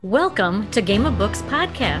Welcome to Game of Books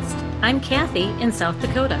Podcast. I'm Kathy in South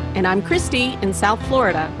Dakota. And I'm Christy in South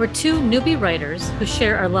Florida. We're two newbie writers who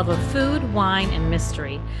share our love of food, wine, and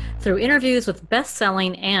mystery through interviews with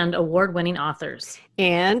best-selling and award-winning authors.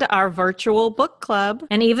 And our virtual book club.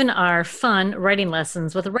 And even our fun writing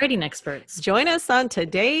lessons with writing experts. Join us on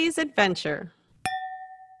today's adventure.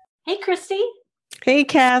 Hey, Christy. Hey,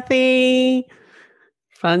 Kathy.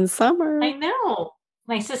 Fun summer. I know.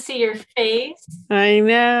 Nice to see your face. I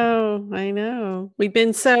know. We've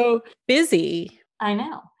been so busy. I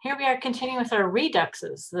know. Here we are continuing with our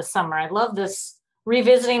reduxes this summer. I love this,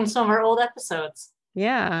 revisiting some of our old episodes.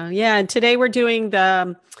 Yeah. And today we're doing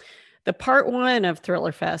the part one of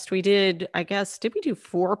Thriller Fest. We did, did we do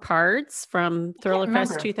 4 parts from Thriller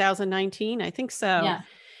Fest 2019? I think so.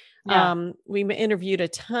 Yeah. We interviewed a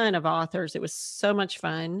ton of authors. It was so much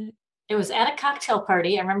fun. It was at a cocktail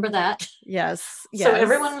party. I remember that. Yes. So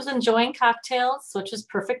everyone was enjoying cocktails, which is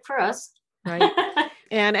perfect for us. Right.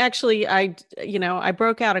 And actually, I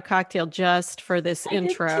broke out a cocktail just for this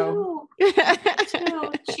intro. I did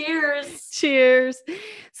too. Cheers. Cheers.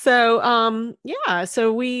 So,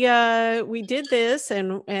 so we did this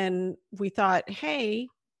and we thought, hey,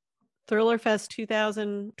 Thriller Fest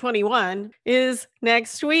 2021 is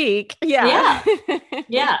next week. Yeah.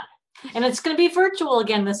 And it's going to be virtual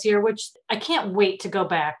again this year, which I can't wait to go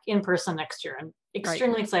back in person next year. I'm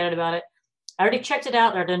extremely excited about it. I already checked it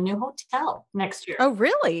out. They're at a new hotel next year. Oh,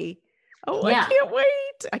 really? Oh, yeah. I can't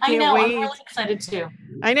wait. I know. I'm really excited too.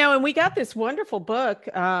 I know. And we got this wonderful book.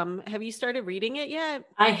 Have you started reading it yet?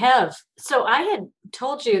 I have. So I had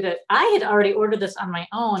told you that I had already ordered this on my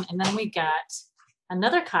own. And then we got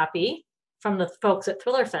another copy from the folks at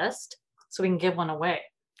Thriller Fest so we can give one away.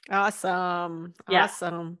 Awesome. Yeah.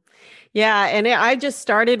 Awesome. Yeah. And I just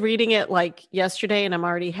started reading it like yesterday and I'm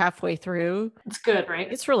already halfway through. It's good,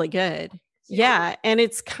 right? It's really good. Yeah. And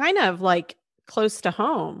it's kind of like close to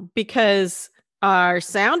home because our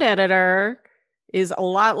sound editor is a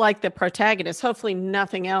lot like the protagonist. Hopefully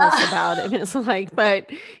nothing else about him is like,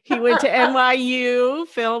 but he went to NYU,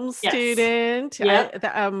 film student. Yep.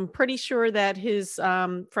 I'm pretty sure that his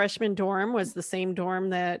freshman dorm was the same dorm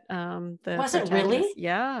that the Was it really?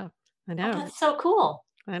 Yeah, I know. Oh, that's so cool.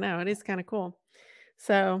 I know. It is kind of cool.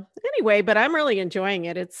 So anyway, but I'm really enjoying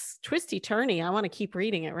it. It's twisty-turny. I want to keep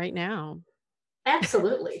reading it right now.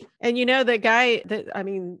 Absolutely. And you know, the guy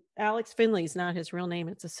Alex Finley's not his real name.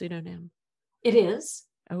 It's a pseudonym. It is?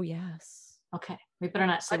 Oh, yes. Okay. We better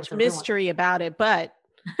not say much mystery about it, but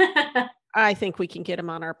I think we can get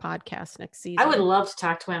him on our podcast next season. I would love to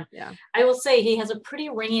talk to him. Yeah. I will say he has a pretty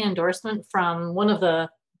ringing endorsement from one of the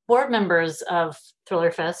board members of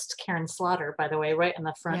Thriller Fest, Karen Slaughter, by the way, right on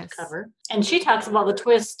the front cover. And she talks about the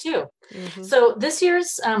twist too. Mm-hmm. So this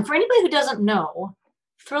year's, for anybody who doesn't know,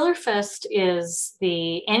 Thriller Fest is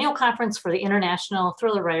the annual conference for the International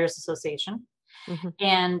Thriller Writers Association. Mm-hmm.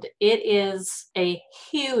 And it is a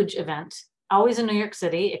huge event, always in New York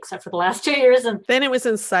City, except for the last 2 years. And then it was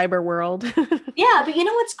in Cyber World. Yeah, but you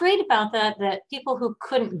know what's great about that people who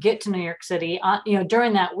couldn't get to New York City,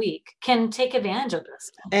 during that week can take advantage of this.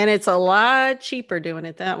 And it's a lot cheaper doing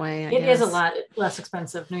it that way. It is a lot less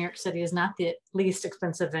expensive. New York City is not the least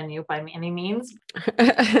expensive venue by any means,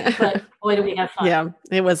 but boy, do we have fun. Yeah,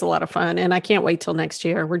 it was a lot of fun. And I can't wait till next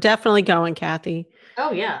year. We're definitely going, Kathy.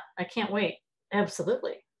 Oh yeah, I can't wait.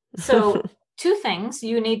 Absolutely. So 2 things.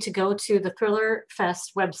 You need to go to the Thriller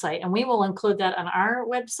Fest website, and we will include that on our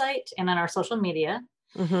website and on our social media.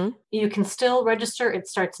 Mm-hmm. You can still register. It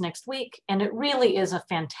starts next week, and it really is a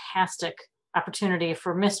fantastic opportunity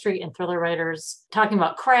for mystery and thriller writers talking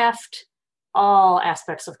about craft, all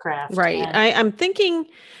aspects of craft. Right. I'm thinking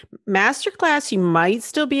masterclass you might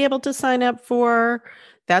still be able to sign up for.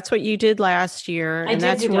 That's what you did last year, and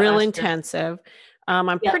that's real intensive.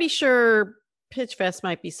 I'm pretty sure Pitch Fest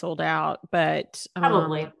might be sold out, but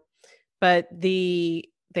probably. But they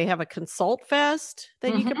have a Consult Fest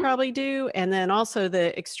that you could probably do, and then also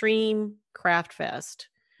the Extreme Craft Fest,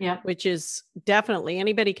 which is definitely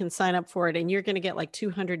anybody can sign up for it, and you're going to get like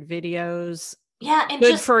 200 videos. Yeah, and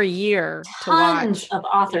good just for a year to watch. Tons of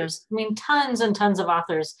authors. Yeah. I mean, tons and tons of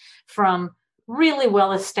authors from really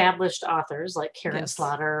well-established authors like Karen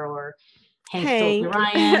Slaughter or Hank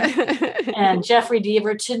Ryan and Jeffrey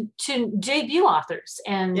Deaver to debut authors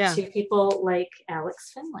and to people like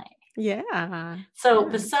Alex Finley. Yeah. So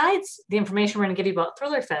besides the information we're going to give you about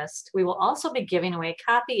Thriller Fest, we will also be giving away a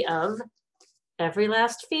copy of Every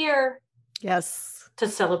Last Fear. Yes. To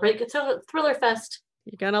celebrate Thriller Fest.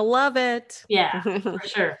 You're going to love it. Yeah, for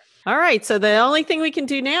sure. All right. So the only thing we can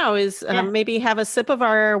do now is maybe have a sip of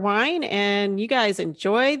our wine and you guys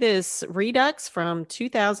enjoy this Redux from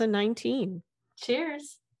 2019.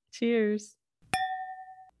 Cheers. Cheers.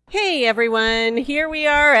 Hey everyone, here we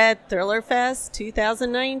are at Thriller Fest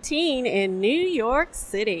 2019 in New York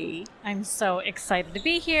City. I'm so excited to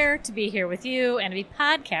be here with you, and to be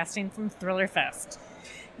podcasting from Thriller Fest.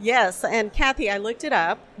 Yes, and Kathy, I looked it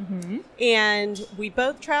up, and we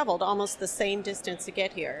both traveled almost the same distance to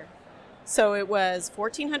get here. So it was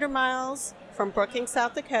 1,400 miles from Brookings,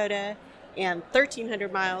 South Dakota, and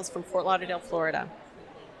 1,300 miles from Fort Lauderdale, Florida.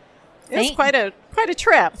 It was quite a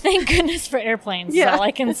trip. Thank goodness for airplanes, is all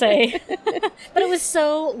I can say. But it was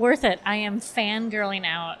so worth it. I am fangirling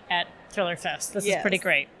out at Thriller Fest. This is pretty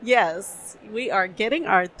great. Yes, we are getting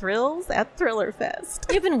our thrills at Thriller Fest.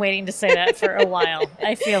 You've been waiting to say that for a while.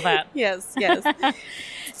 I feel that. Yes.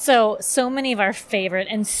 So many of our favorite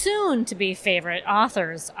and soon-to-be favorite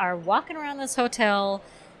authors are walking around this hotel,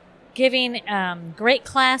 giving great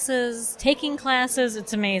classes, taking classes.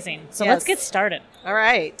 It's amazing. So let's get started. All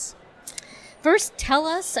right. First, tell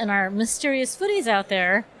us and our mysterious foodies out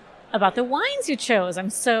there about the wines you chose.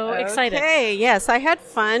 I'm so excited. Okay, yes. I had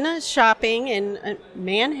fun shopping in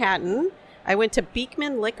Manhattan. I went to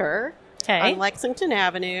Beekman Liquor on Lexington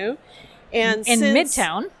Avenue. And in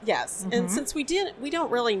Midtown. Yes. And since we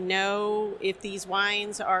don't really know if these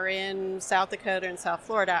wines are in South Dakota and South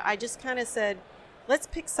Florida, I just kind of said, let's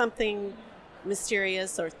pick something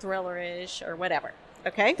mysterious or thrillerish or whatever.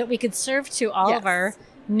 Okay? That we could serve to all of our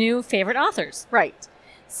new favorite authors. Right.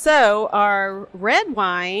 So our red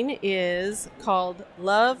wine is called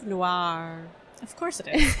Love Noir. Of course it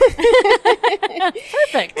is.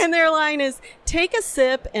 Perfect. And their line is, take a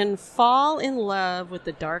sip and fall in love with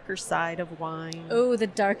the darker side of wine. Oh, the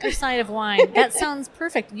darker side of wine. That sounds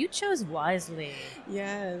perfect. You chose wisely.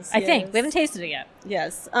 Yes. I think. We haven't tasted it yet.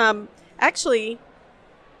 Yes. Actually,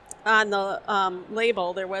 on the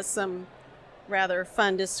label, there was some rather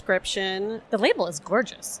fun description. The label is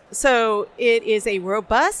gorgeous. So it is a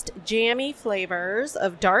robust, jammy flavors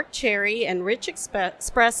of dark cherry and rich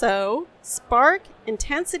espresso, spark,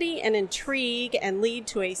 intensity, and intrigue, and lead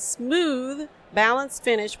to a smooth, balanced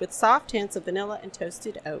finish with soft hints of vanilla and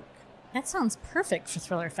toasted oak. That sounds perfect for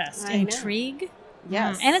Thriller Fest. Know. Intrigue.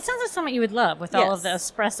 Yes. And it sounds like something you would love with all of the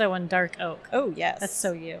espresso and dark oak. Oh, yes. That's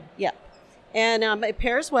so you. Yeah. And it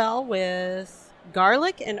pairs well with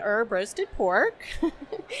garlic and herb roasted pork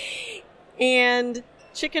and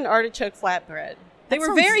chicken artichoke flatbread. They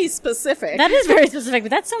were very specific. That is very specific, but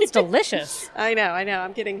that sounds delicious. I know.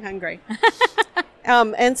 I'm getting hungry.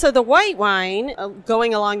 And so the white wine,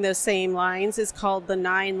 going along those same lines, is called the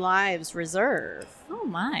 9 Lives Reserve. Oh,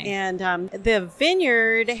 my. And the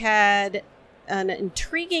vineyard had an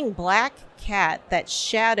intriguing black cat that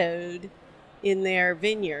shadowed in their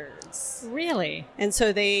vineyards. Really? And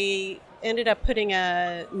so they ended up putting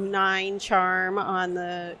a 9 charm on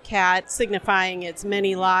the cat, signifying its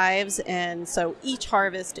many lives, and so each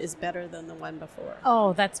harvest is better than the one before.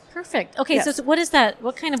 Oh, that's perfect. Okay, so what is that?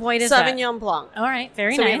 What kind of white is that? Sauvignon Blanc. All right,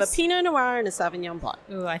 very nice. So we have a Pinot Noir and a Sauvignon Blanc.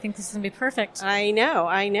 Ooh, I think this is going to be perfect. I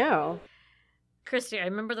know. Christy, I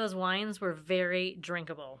remember those wines were very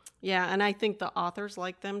drinkable. Yeah, and I think the authors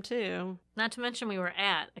like them too. Not to mention we were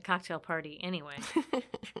at a cocktail party anyway.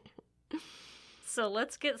 So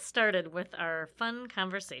let's get started with our fun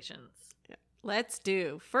conversations. Let's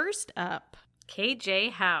do. First up,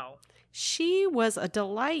 KJ Howe. She was a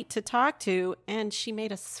delight to talk to, and she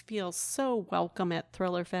made us feel so welcome at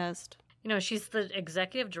Thriller Fest. You know, she's the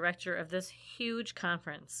executive director of this huge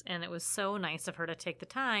conference, and it was so nice of her to take the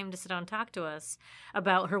time to sit down and talk to us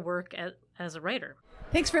about her work as a writer.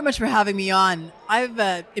 Thanks very much for having me on.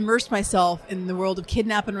 I've immersed myself in the world of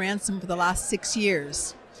kidnap and ransom for the last 6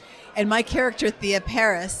 years. And my character, Thea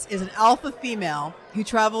Paris, is an alpha female who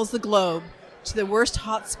travels the globe to the worst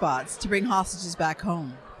hotspots to bring hostages back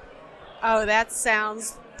home. Oh, that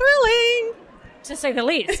sounds thrilling, to say the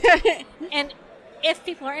least. And if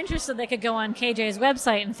people are interested, they could go on KJ's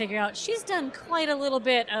website and figure out she's done quite a little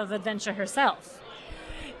bit of adventure herself.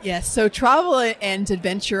 Yes, so travel and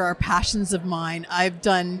adventure are passions of mine. I've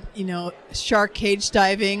done, shark cage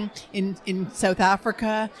diving in South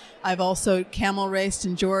Africa. I've also camel raced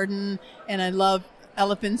in Jordan, and I love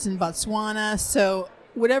elephants in Botswana. So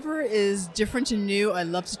whatever is different and new, I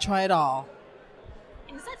love to try it all.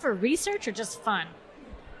 And is that for research or just fun?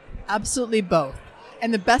 Absolutely both.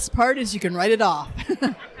 And the best part is you can write it off.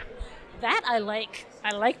 That I like.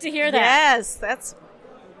 I like to hear that. Yes, that's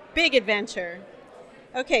big adventure.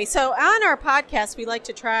 Okay, so on our podcast, we like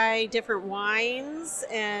to try different wines,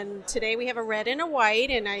 and today we have a red and a white,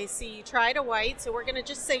 and I see you tried a white, so we're going to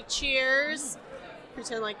just say cheers,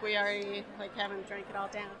 pretend like we already haven't drank it all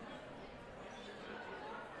down.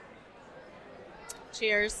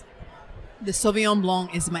 Cheers. The Sauvignon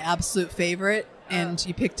Blanc is my absolute favorite, and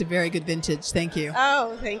you picked a very good vintage. Thank you.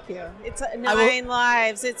 Oh, thank you. It's 9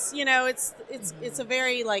 lives. It's it's a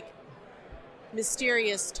very like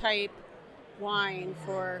mysterious type wine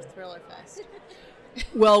for Thriller Fest.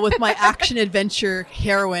 Well, with my action adventure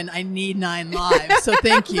heroine, I need 9 lives. So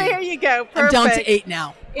thank you. There you go. Perfect. I'm down to 8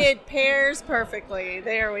 now. It pairs perfectly.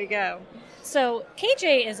 There we go. So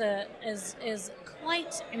KJ is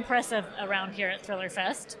quite impressive around here at Thriller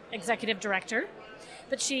Fest, executive director.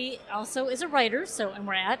 But she also is a writer, and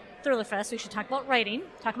we're at Thriller Fest. We should talk about writing,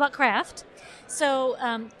 talk about craft. So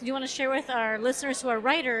do you want to share with our listeners who are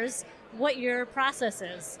writers what your process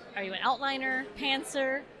is? Are you an outliner,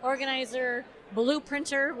 pantser, organizer,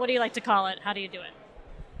 blueprinter? What do you like to call it? How do you do it?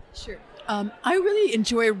 Sure. I really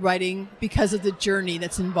enjoy writing because of the journey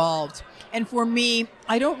that's involved. And for me,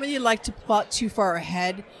 I don't really like to plot too far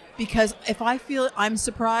ahead, because if I feel I'm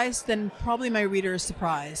surprised, then probably my reader is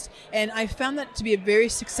surprised. And I found that to be a very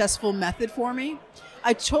successful method for me.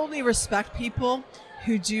 I totally respect people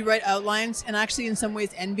who do write outlines, and actually in some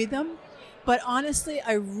ways envy them. But honestly,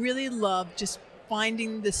 I really love just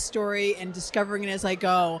finding the story and discovering it as I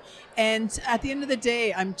go. And at the end of the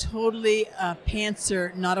day, I'm totally a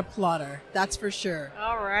pantser, not a plotter. That's for sure.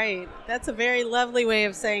 All right. That's a very lovely way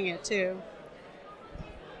of saying it, too.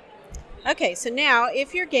 Okay, so now,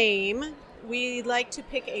 if you're game, we like to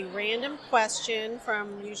pick a random question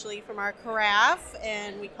usually from our carafe,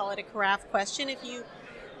 and we call it a carafe question. If you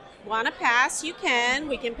want to pass, you can.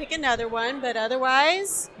 We can pick another one, but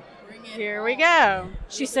otherwise, here we go.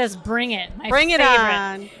 She says, bring it. Bring it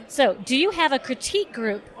on. So, do you have a critique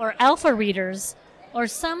group or alpha readers or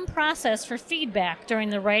some process for feedback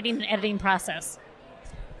during the writing and editing process?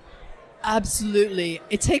 Absolutely.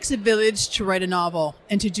 It takes a village to write a novel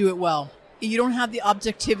and to do it well. You don't have the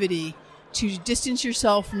objectivity to distance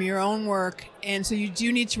yourself from your own work, and so you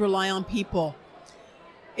do need to rely on people.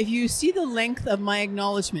 If you see the length of my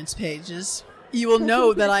acknowledgements pages, you will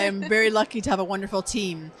know that I am very lucky to have a wonderful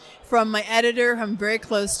team. From my editor, who I'm very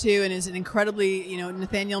close to and is an incredibly,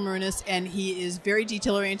 Nathaniel Marunas, and he is very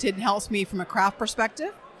detail-oriented and helps me from a craft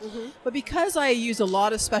perspective. Mm-hmm. But because I use a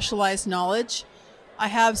lot of specialized knowledge, I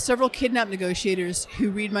have several kidnap negotiators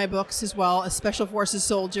who read my books as well as Special Forces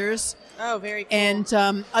soldiers. Oh, very cool.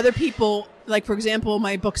 And other people, like, for example,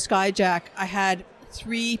 my book Skyjack, I had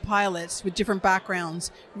 3 pilots with different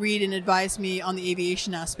backgrounds read and advise me on the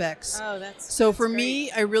aviation aspects. Oh, that's for great.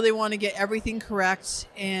 Me, I really want to get everything correct.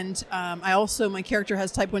 And my character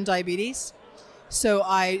has type 1 diabetes. So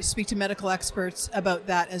I speak to medical experts about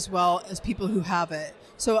that as well as people who have it.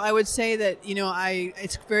 So I would say that,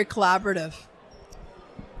 it's very collaborative.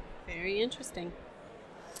 Very interesting.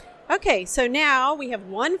 Okay, so now we have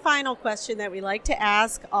one final question that we like to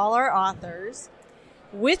ask all our authors.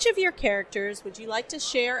 Which of your characters would you like to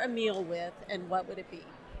share a meal with, and what would it be?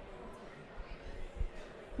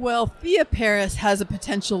 Well, Thea Paris has a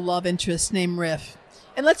potential love interest named Riff.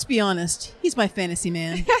 And let's be honest, he's my fantasy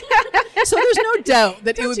man. So there's no doubt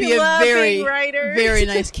that it would be a very, very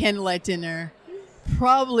nice candlelight dinner.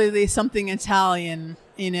 Probably something Italian,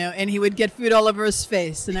 and he would get food all over his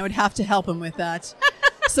face, and I would have to help him with that.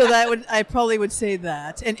 So I probably would say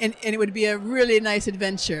that. And it would be a really nice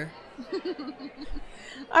adventure.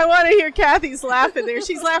 I want to hear Kathy's laughing there.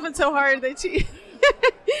 She's laughing so hard that she...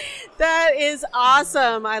 That is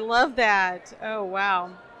awesome. I love that. Oh,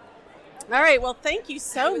 wow. All right. Well, thank you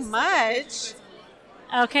so much.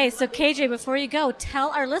 Okay. So, KJ, before you go,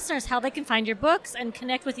 tell our listeners how they can find your books and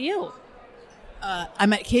connect with you.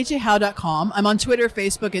 I'm at kjhowe.com. I'm on Twitter,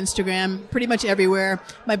 Facebook, Instagram, pretty much everywhere.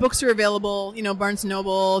 My books are available, Barnes &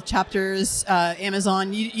 Noble, Chapters,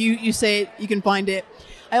 Amazon. You say it, you can find it.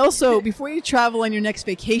 I also, before you travel on your next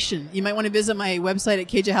vacation, you might want to visit my website at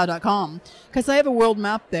kjhowe.com, because I have a world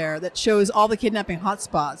map there that shows all the kidnapping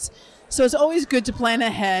hotspots. So it's always good to plan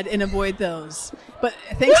ahead and avoid those. But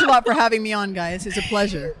thanks a lot for having me on, guys. It's a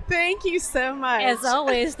pleasure. Thank you so much. As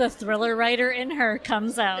always, the thriller writer in her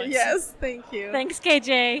comes out. Yes, thank you. Thanks,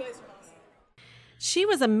 KJ. She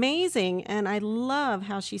was amazing, and I love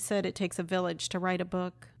how she said it takes a village to write a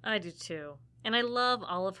book. I do too. And I love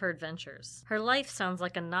all of her adventures. Her life sounds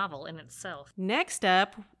like a novel in itself. Next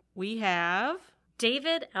up, we have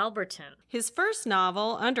David Alberton. His first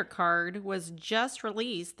novel, Undercard, was just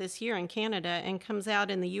released this year in Canada and comes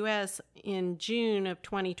out in the U.S. in June of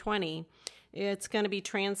 2020. It's going to be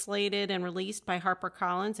translated and released by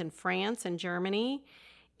HarperCollins in France and Germany.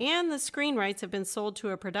 And the screen rights have been sold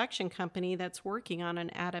to a production company that's working on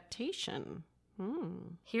an adaptation.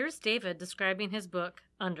 Here's David describing his book,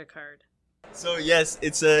 Undercard. So yes,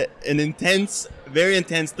 it's an intense, very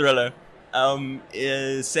intense thriller.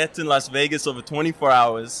 Is set in Las Vegas over 24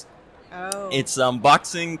 hours. Oh. It's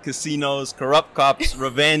boxing, casinos, corrupt cops,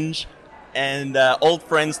 revenge, and old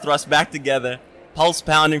friends thrust back together, pulse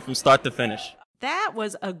pounding from start to finish. That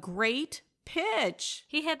was a great pitch.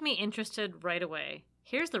 He had me interested right away.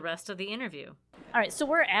 Here's the rest of the interview. All right, so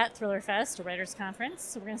we're at Thriller Fest, a writers' conference.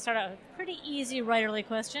 So we're going to start out with a pretty easy writerly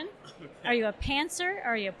question. Okay. Are you a pantser or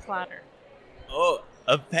are you a plotter? Oh,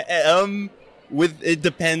 it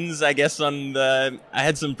depends, I guess, on I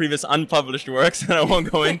had some previous unpublished works that I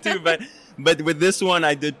won't go into, but with this one,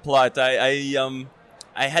 I did plot. I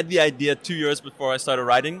had the idea 2 years before I started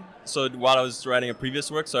writing, so while I was writing a previous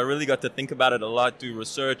work, so I really got to think about it a lot, do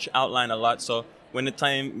research, outline a lot. So when it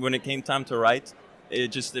came time to write,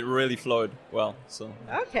 it really flowed well. So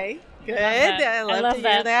okay, good. I love to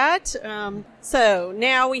hear that. So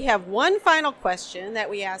now we have one final question that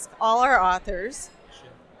we ask all our authors.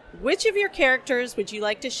 Which of your characters would you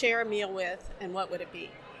like to share a meal with, and what would it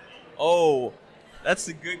be? Oh, that's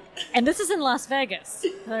a good... And this is in Las Vegas.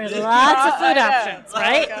 There's lots of food options,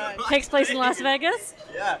 right? Takes place in Las Vegas?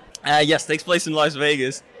 Yeah. Yes, takes place in Las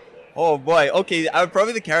Vegas. Oh, boy. Okay,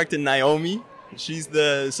 probably the character Naomi. She's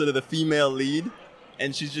the sort of the female lead,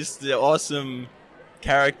 and she's just the awesome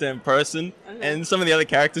character in person. And some of the other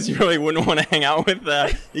characters you really wouldn't want to hang out with.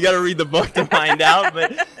 You got to read the book to find out,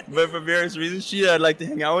 but for various reasons, I'd like to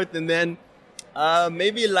hang out with. And then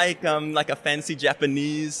maybe like a fancy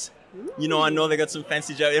Japanese. You know, I know they got some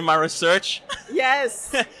fancy in my research.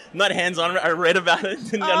 Yes. Not hands-on. I read about it.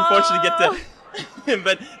 Didn't unfortunately get to.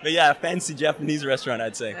 but yeah, a fancy Japanese restaurant,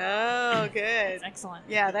 I'd say. Oh, good. That's excellent.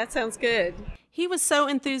 Yeah, that sounds good. He was so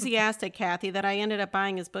enthusiastic, Kathy, that I ended up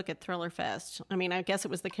buying his book at Thriller Fest. I mean, I guess it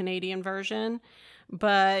was the Canadian version,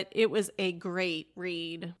 but it was a great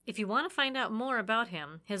read. If you want to find out more about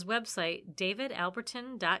him, his website,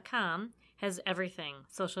 davidalberton.com, has everything.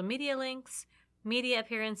 Social media links, media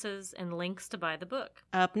appearances, and links to buy the book.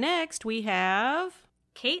 Up next, we have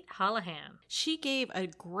Kate Holohan. She gave a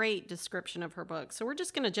great description of her book, so we're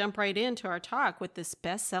just going to jump right into our talk with this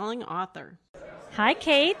best-selling author. Hi,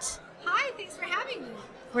 Kate. Hi, thanks for having me.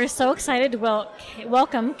 We're so excited to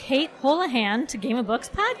welcome Kate Holohan to Game of Books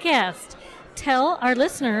podcast. Tell our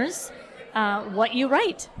listeners what you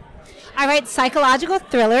write. I write psychological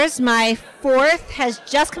thrillers. My fourth has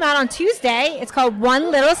just come out on Tuesday. It's called One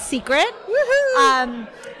Little Secret. Woohoo!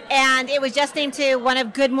 And it was just named to one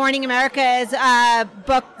of Good Morning America's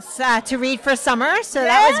books to read for summer. So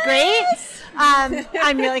that was great.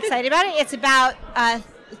 I'm really excited about it. It's about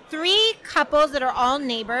 3 couples that are all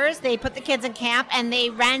neighbors. They put the kids in camp and they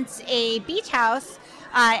rent a beach house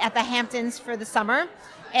at the Hamptons for the summer.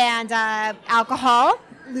 And alcohol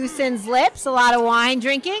loosens lips, a lot of wine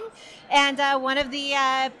drinking. And one of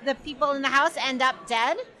the people in the house end up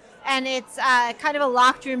dead. And it's kind of a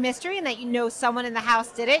locked room mystery in that you know someone in the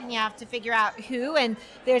house did it and you have to figure out who. And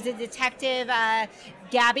there's a detective,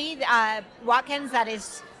 Gabby Watkins, that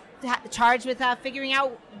is charged with figuring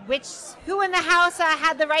out who in the house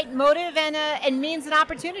had the right motive and means and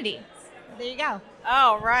opportunity. There you go.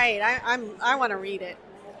 Oh, right. I want to read it.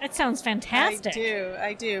 It sounds fantastic.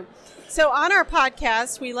 I do. So on our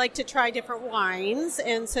podcast, we like to try different wines.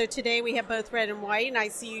 And so today we have both red and white. And I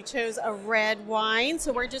see you chose a red wine.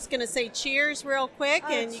 So we're just going to say cheers real quick.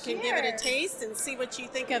 And you can give it a taste and see what you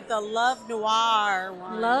think of the Love Noir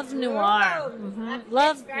wine. Love Noir. Mm-hmm.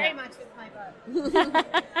 Love very much with my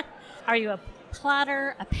book. Are you a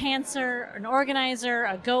plotter, a pantser, an organizer,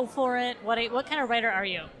 a go for it? What kind of writer are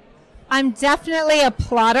you? I'm definitely a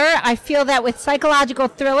plotter. I feel that with psychological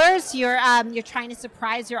thrillers, you're trying to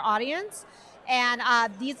surprise your audience, and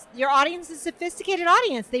your audience is a sophisticated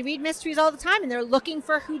audience. They read mysteries all the time, and they're looking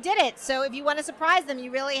for who did it. So if you want to surprise them,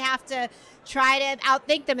 you really have to try to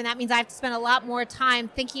outthink them, and that means I have to spend a lot more time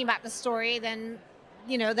thinking about the story than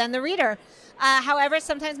the reader. However,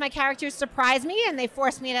 sometimes my characters surprise me, and they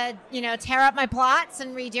force me to tear up my plots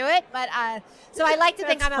and redo it. But so I like to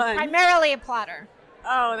think I'm primarily a plotter.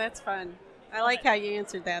 Oh, that's fun. I like how you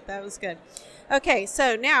answered that. That was good. Okay,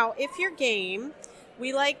 so now, if you're game,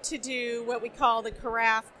 we like to do what we call the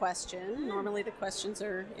carafe question. Normally the questions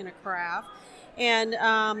are in a carafe. And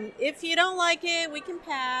if you don't like it, we can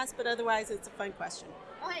pass, but otherwise it's a fun question.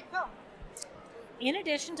 Okay, cool. In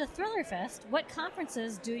addition to Thriller Fest, what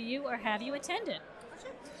conferences do you or have you attended?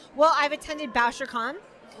 Well, I've attended BoucherCon,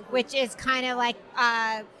 which is kind of like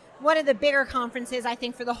one of the bigger conferences, I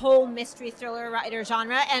think, for the whole mystery thriller writer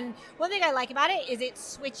genre. And one thing I like about it is it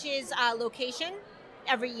switches location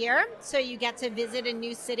every year. So you get to visit a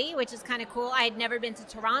new city, which is kind of cool. I had never been to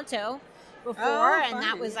Toronto. before, and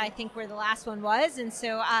that was, I think, where the last one was. And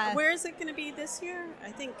so, where is it going to be this year?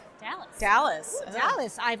 I think Dallas. Oh.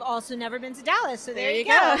 Dallas. I've also never been to Dallas, so there you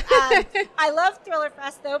go. I love Thriller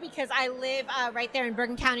Fest though because I live right there in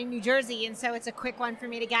Bergen County, New Jersey, and so it's a quick one for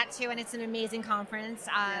me to get to, and it's an amazing conference.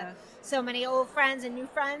 So many old friends and new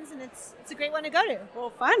friends, and it's a great one to go to. Well,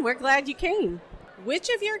 fun. We're glad you came. Which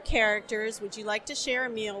of your characters would you like to share a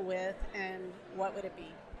meal with, and what would it be?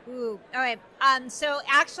 Ooh, all right. So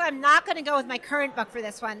actually, I'm not going to go with my current book for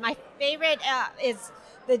this one. My favorite is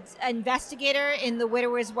the investigator in The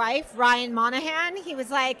Widower's Wife, Ryan Monahan. He's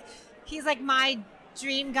like my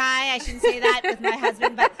dream guy. I shouldn't say that with my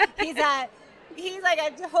husband, but he's like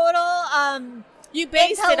a total. You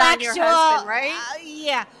based it on your husband, right?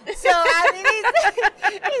 Yeah. So I mean,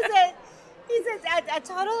 he's a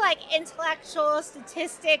total like intellectual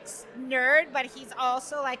statistics nerd, but he's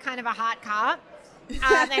also like kind of a hot cop.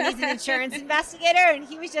 And he's an insurance investigator, and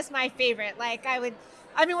he was just my favorite. Like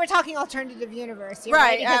we're talking alternative universe here,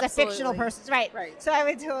 right? Because absolutely. A fictional person, right? So I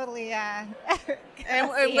would totally. And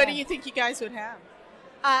what do you think you guys would have?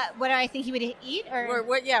 What do I think he would eat, or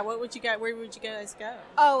what? Yeah, what would you guys? Where would you guys go?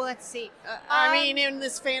 Oh, let's see. I mean, in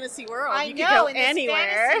this fantasy world, you could go go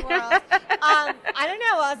anywhere. This fantasy world. I don't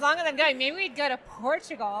know. Well, as long as I'm going, maybe we'd go to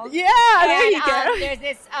Portugal. Yeah, there you go. There's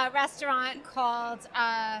this restaurant called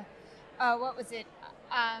what was it?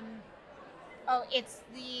 It's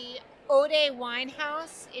the Ode Wine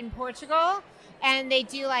House in Portugal, and they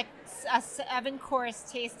do like a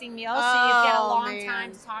 7-course tasting meal, so you get a long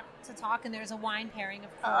time to talk, and there's a wine pairing,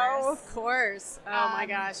 of course. Oh, of course. Oh my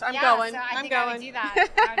gosh, I'm going. So I think I would do that.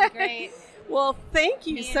 That would be great. Well, thank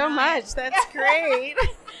you so much. That's great.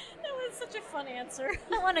 That was such a fun answer.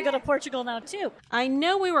 I want to go to Portugal now too. I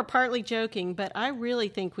know we were partly joking, but I really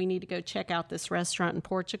think we need to go check out this restaurant in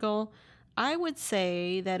Portugal. I would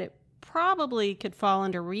say that it probably could fall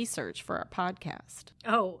under research for our podcast.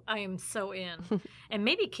 Oh, I am so in. And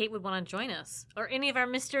maybe Kate would want to join us, or any of our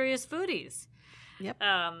mysterious foodies. Yep.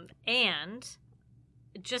 And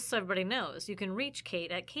just so everybody knows, you can reach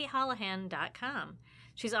Kate at kateholohan.com.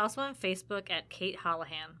 She's also on Facebook at Kate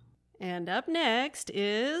Holohan. And up next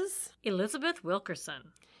is Elizabeth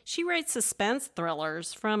Wilkerson. She writes suspense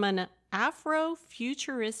thrillers from an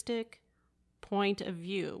Afro-futuristic point of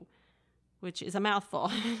view, which is a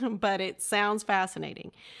mouthful, but it sounds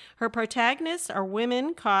fascinating. Her protagonists are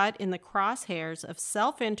women caught in the crosshairs of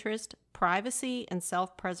self-interest, privacy, and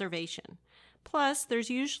self-preservation. Plus, there's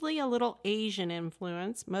usually a little Asian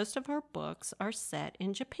influence. Most of her books are set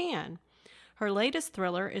in Japan. Her latest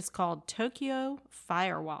thriller is called Tokyo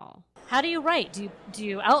Firewall. How do you write? Do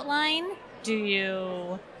you outline? Do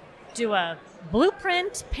you do a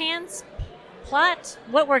blueprint, pants, plot?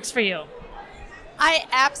 What works for you? I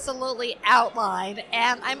absolutely outline,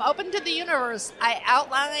 and I'm open to the universe. I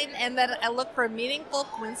outline, and then I look for meaningful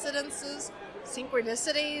coincidences,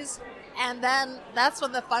 synchronicities, and then that's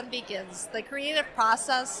when the fun begins. The creative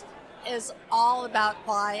process is all about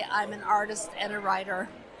why I'm an artist and a writer.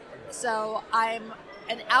 So I'm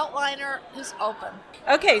an outliner who's open.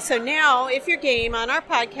 Okay, so now, if you're game, on our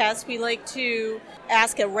podcast, we like to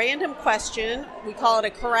ask a random question. We call it a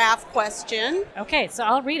carafe question. Okay, so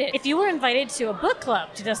I'll read it. If you were invited to a book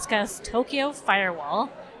club to discuss Tokyo Firewall,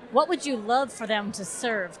 what would you love for them to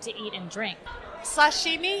serve, to eat, and drink?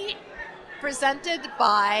 Sashimi presented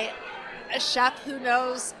by a chef who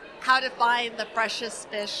knows how to find the freshest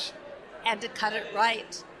fish and to cut it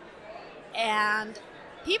right. And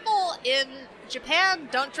people in Japan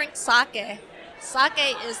don't drink sake.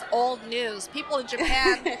 Sake is old news. People in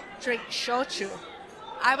Japan drink shochu.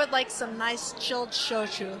 I would like some nice chilled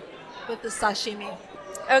shochu with the sashimi.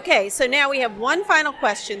 Okay, so now we have one final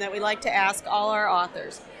question that we like to ask all our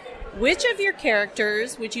authors. Which of your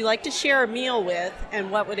characters would you like to share a meal with, and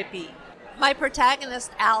what would it be? My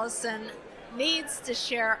protagonist, Allison, needs to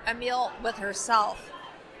share a meal with herself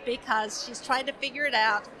because she's trying to figure it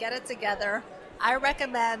out, get it together. I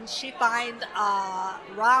recommend she find a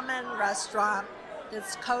ramen restaurant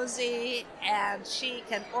that's cozy, and she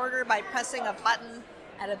can order by pressing a button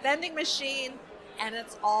at a vending machine, and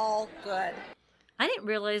it's all good. I didn't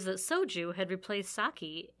realize that soju had replaced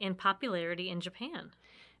sake in popularity in Japan.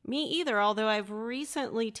 Me either, although I've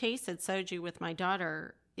recently tasted soju with my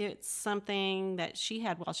daughter. It's something that she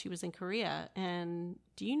had while she was in Korea. And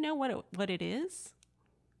do you know what it is?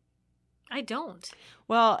 I don't.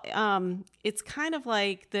 Well, it's kind of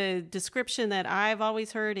like the description that I've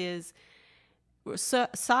always heard is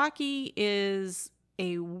sake is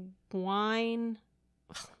a wine.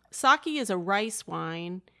 Sake is a rice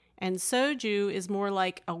wine, and soju is more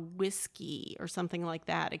like a whiskey or something like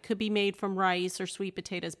that. It could be made from rice or sweet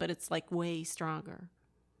potatoes, but it's like way stronger.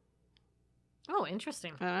 Oh,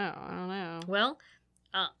 interesting. I don't know. Well,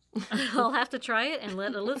 I'll have to try it and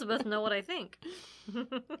let Elizabeth know what I think.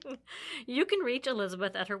 You can reach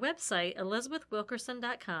Elizabeth at her website,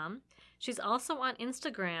 elizabethwilkerson.com. She's also on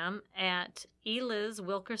Instagram at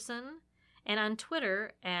elizwilkerson and on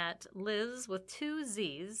Twitter at Liz with 2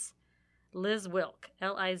 Z's, Liz Wilk,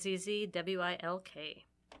 Lizzwilk.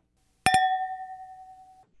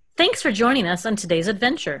 Thanks for joining us on today's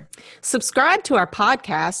adventure. Subscribe to our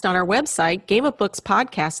podcast on our website,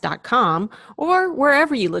 gameofbookspodcast.com, or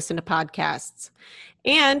wherever you listen to podcasts.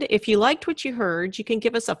 And if you liked what you heard, you can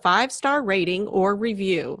give us a 5-star rating or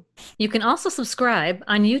review. You can also subscribe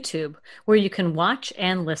on YouTube, where you can watch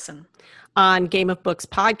and listen. On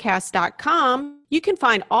gameofbookspodcast.com, you can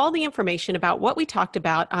find all the information about what we talked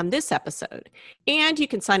about on this episode. And you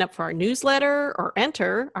can sign up for our newsletter or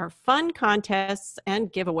enter our fun contests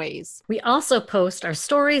and giveaways. We also post our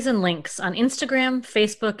stories and links on Instagram,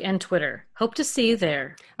 Facebook, and Twitter. Hope to see you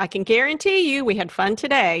there. I can guarantee you we had fun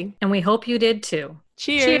today. And we hope you did too.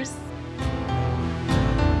 Cheers.